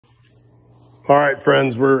All right,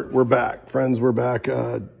 friends, we're back. Friends, we're back.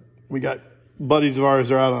 We got buddies of ours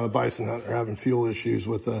that are out on a bison hunt are having fuel issues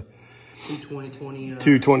with two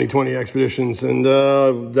 2020 expeditions, and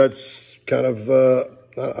that's kind of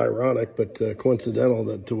not ironic, but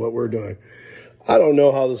coincidental to what we're doing. I don't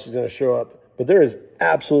know how this is going to show up, but there is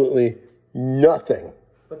absolutely nothing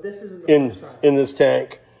in this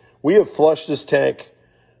tank. We have flushed this tank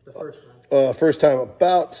the first time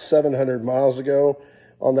about 700 miles ago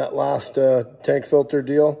on that last tank filter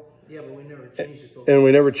deal. Yeah, but we never changed the filter. And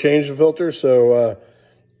we never changed the filter, so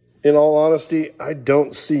in all honesty, I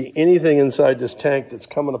don't see anything inside this tank that's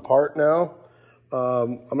coming apart now.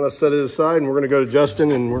 I'm going to set it aside, and we're going to go to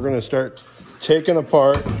Justin, and we're going to start taking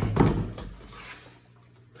apart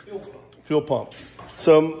fuel pump.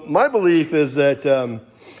 So my belief is that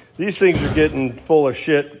these things are getting full of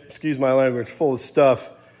shit, excuse my language, full of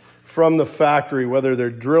stuff from the factory, whether they're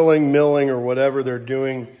drilling, milling, or whatever they're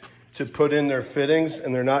doing to put in their fittings,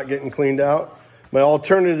 and they're not getting cleaned out. My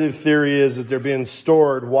alternative theory is that they're being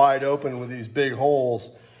stored wide open with these big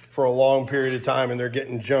holes for a long period of time, and they're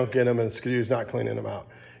getting junk in them, and Ski-Doo's not cleaning them out.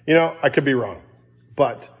 You know, I could be wrong,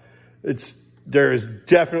 but there is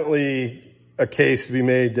definitely a case to be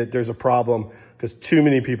made that there's a problem because too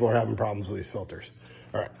many people are having problems with these filters.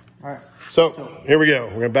 All right. So here we go.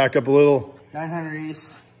 We're going to back up a little. 900 East,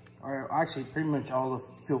 or actually pretty much all the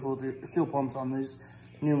fuel pumps on these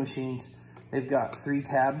new machines. They've got 3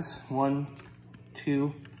 tabs, 1,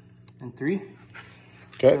 2, and 3.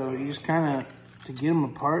 Okay. So you just kind of, to get them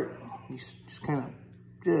apart, you just kind of,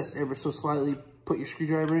 just ever so slightly put your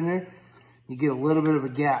screwdriver in there. You get a little bit of a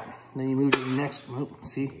gap. Then you move to the next one.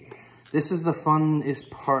 See? This is the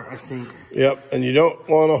funnest part, I think. Yep, and you don't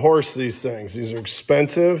want to horse these things. These are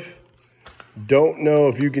expensive. Don't know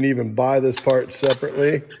if you can even buy this part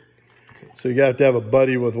separately. Okay. So you got to have a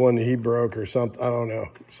buddy with one that he broke or something. I don't know.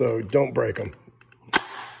 So don't break them.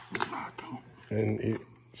 And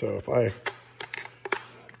so I'm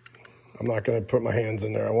not going to put my hands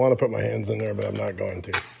in there. I want to put my hands in there, but I'm not going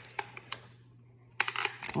to.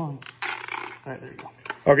 Come on. All right, there you go.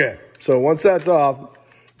 Okay, so once that's off,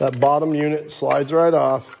 that bottom unit slides right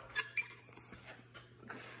off.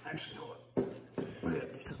 Actually, hold on. We gotta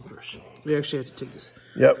do something first. We actually have to take this.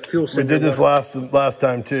 Yep, we did this last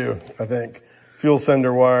time too, I think. Fuel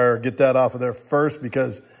sender wire, get that off of there first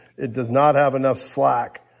because it does not have enough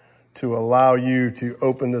slack to allow you to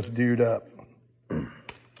open this dude up.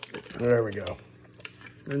 There we go.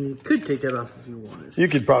 And you could take that off if you wanted. You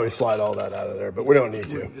could probably slide all that out of there, but we don't need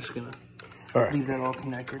to. We're just gonna leave that all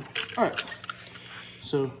connected. All right.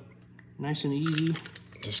 So nice and easy.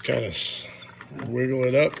 Just kind of wiggle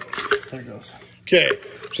it up. There it goes. Okay,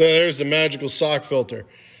 so there's the magical sock filter.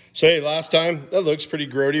 So hey, last time, that looks pretty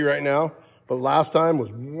grody right now, but last time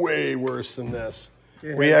was way worse than this.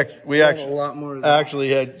 Yeah, we actually a lot more of that. Actually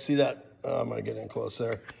had, see that, I'm gonna get in close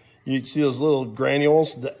there. You see those little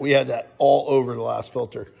granules? We had that all over the last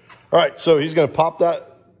filter. All right, so he's gonna pop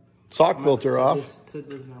that sock filter off.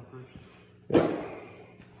 Yeah.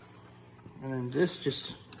 And then this,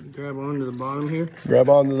 just grab onto the bottom here. Grab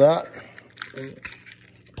onto that.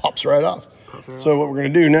 Pops right off. So what we're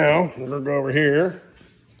going to do now, we're going to go over here.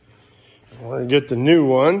 We're going to get the new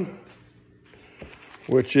one,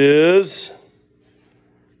 which is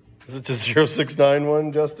it the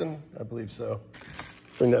 0691, Justin? I believe so.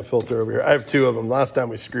 Bring that filter over here. I have 2 of them. Last time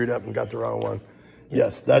we screwed up and got the wrong one.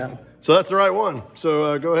 Yes, so that's the right one.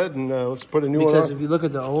 So go ahead and let's put a new one on. Because if you look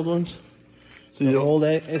at the old ones, the old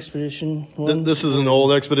Expedition ones. This is an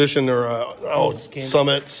old Expedition or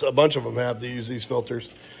Summits. A bunch of them have to use these filters.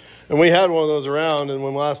 And we had one of those around, and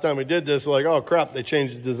when last time we did this, we're like, oh crap, they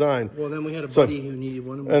changed the design. Well, then we had a buddy who needed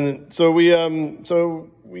one of them. And then, so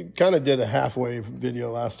we kind of did a halfway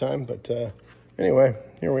video last time, but anyway,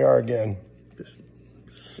 here we are again. Just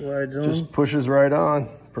slides on. Just pushes right on.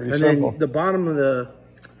 Pretty simple. And then the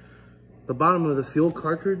bottom of the fuel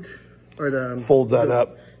cartridge, or the folds that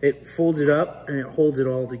up. It folds it up and it holds it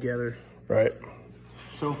all together. Right.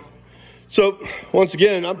 So once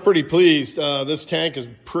again, I'm pretty pleased. This tank is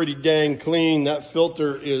pretty dang clean. That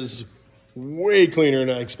filter is way cleaner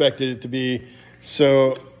than I expected it to be.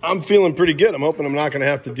 So I'm feeling pretty good. I'm hoping I'm not going to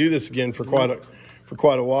have to do this again for quite a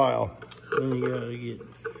while. And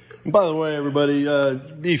by the way, everybody,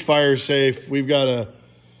 be fire safe. We've got a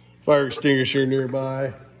fire extinguisher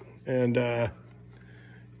nearby, and you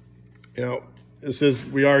know,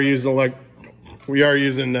 we are using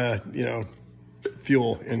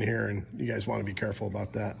fuel in here, and you guys want to be careful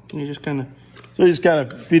about that. You just kind of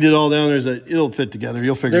feed it all down. It'll fit together.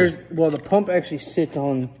 You'll figure it. Well, the pump actually sits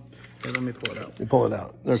on. Here, let me pull it out. You pull it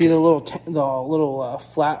out. Okay. See the little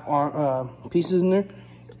flat pieces in there?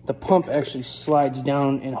 the pump actually slides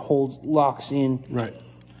down and locks in. Right.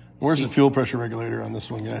 Where's the fuel pressure regulator on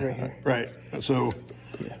this one, guy? Right here. Right. So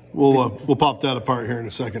Yeah. we'll pop that apart here in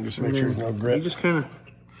a second just to make sure there's no grip. You just kind of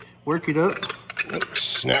work it up. Oops,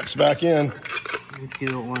 snaps back in. Let's get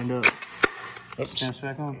it all lined up. Oops. Snaps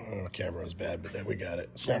back on. Oh, camera was bad, but then we got it.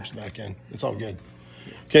 Snaps back in. It's all good.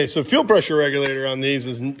 Okay, so fuel pressure regulator on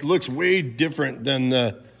these looks way different than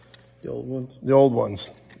the old ones. The old ones.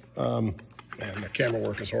 Man, my camera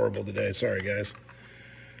work is horrible today. Sorry, guys.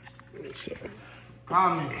 So.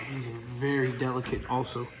 Problem is these are very delicate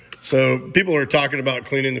also. So people are talking about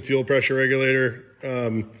cleaning the fuel pressure regulator.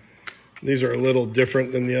 These are a little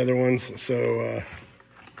different than the other ones, so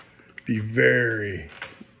be very,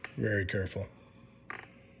 very careful.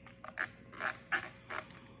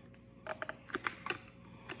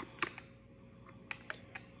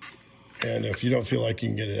 And if you don't feel like you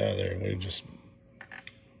can get it out of there, we just...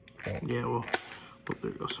 Yeah, well, oh,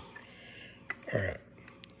 there it goes. All right.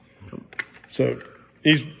 So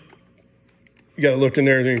you got to look in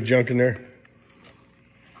there, any junk in there?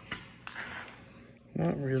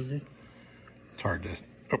 Not really. It's hard to,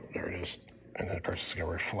 oh, there it is. And then of course it's going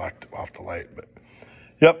to reflect off the light, but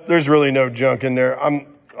yep, there's really no junk in there. I'm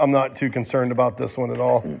not too concerned about this one at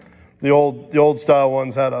all. The old style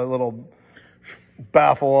ones had a little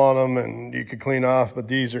baffle on them and you could clean off, but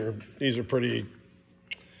these are pretty.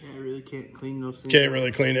 Yeah, I really can't clean those things. Can't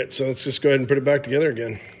really clean it, so let's just go ahead and put it back together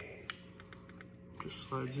again. Just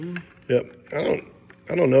slides in. Yep.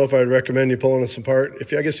 I don't know if I'd recommend you pulling this apart.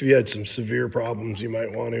 I guess if you had some severe problems, you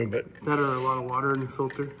might want to, but that or a lot of water in the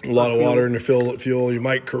filter. A lot of water in the fuel. You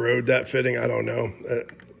might corrode that fitting. I don't know.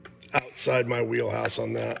 Outside my wheelhouse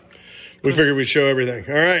on that. We figured we'd show everything.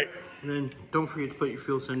 All right. And then don't forget to put your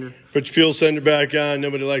fuel sender. Put your fuel sender back on.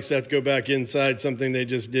 Nobody likes that to go back inside, something they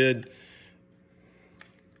just did.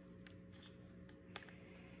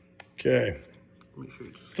 Okay. Make sure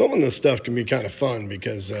Filming this stuff can be kind of fun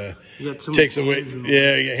because it takes away.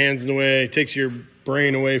 Yeah, you get hands in the way. It takes your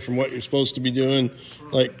brain away from what you're supposed to be doing.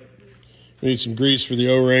 Like, we need some grease for the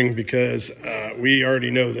O-ring because we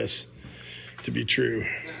already know this to be true.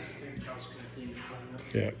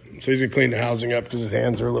 Yeah, so he's gonna clean the housing up because his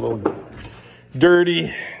hands are a little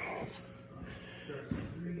dirty.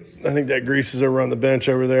 I think that grease is over on the bench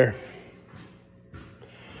over there.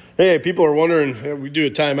 Hey, people are wondering, we do a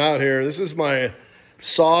timeout here. This is my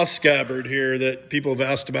saw scabbard here that people have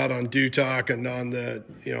asked about on Do Talk and on the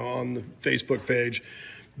Facebook page.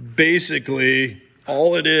 Basically,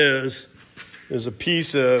 all it is a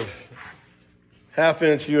piece of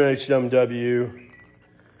 1/2-inch UHMW,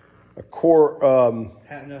 a core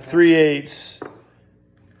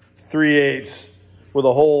 3/8 with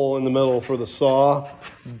a hole in the middle for the saw,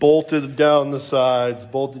 bolted down the sides,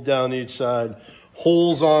 bolted down each side,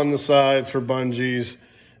 holes on the sides for bungees,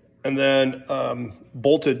 and then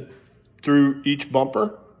bolted through each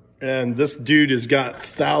bumper. And this dude has got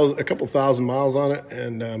a couple thousand miles on it,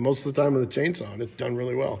 and most of the time with the chainsaw, and it's done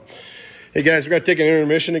really well. Hey guys, we're gonna take an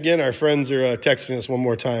intermission again. Our friends are texting us one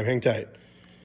more time. Hang tight.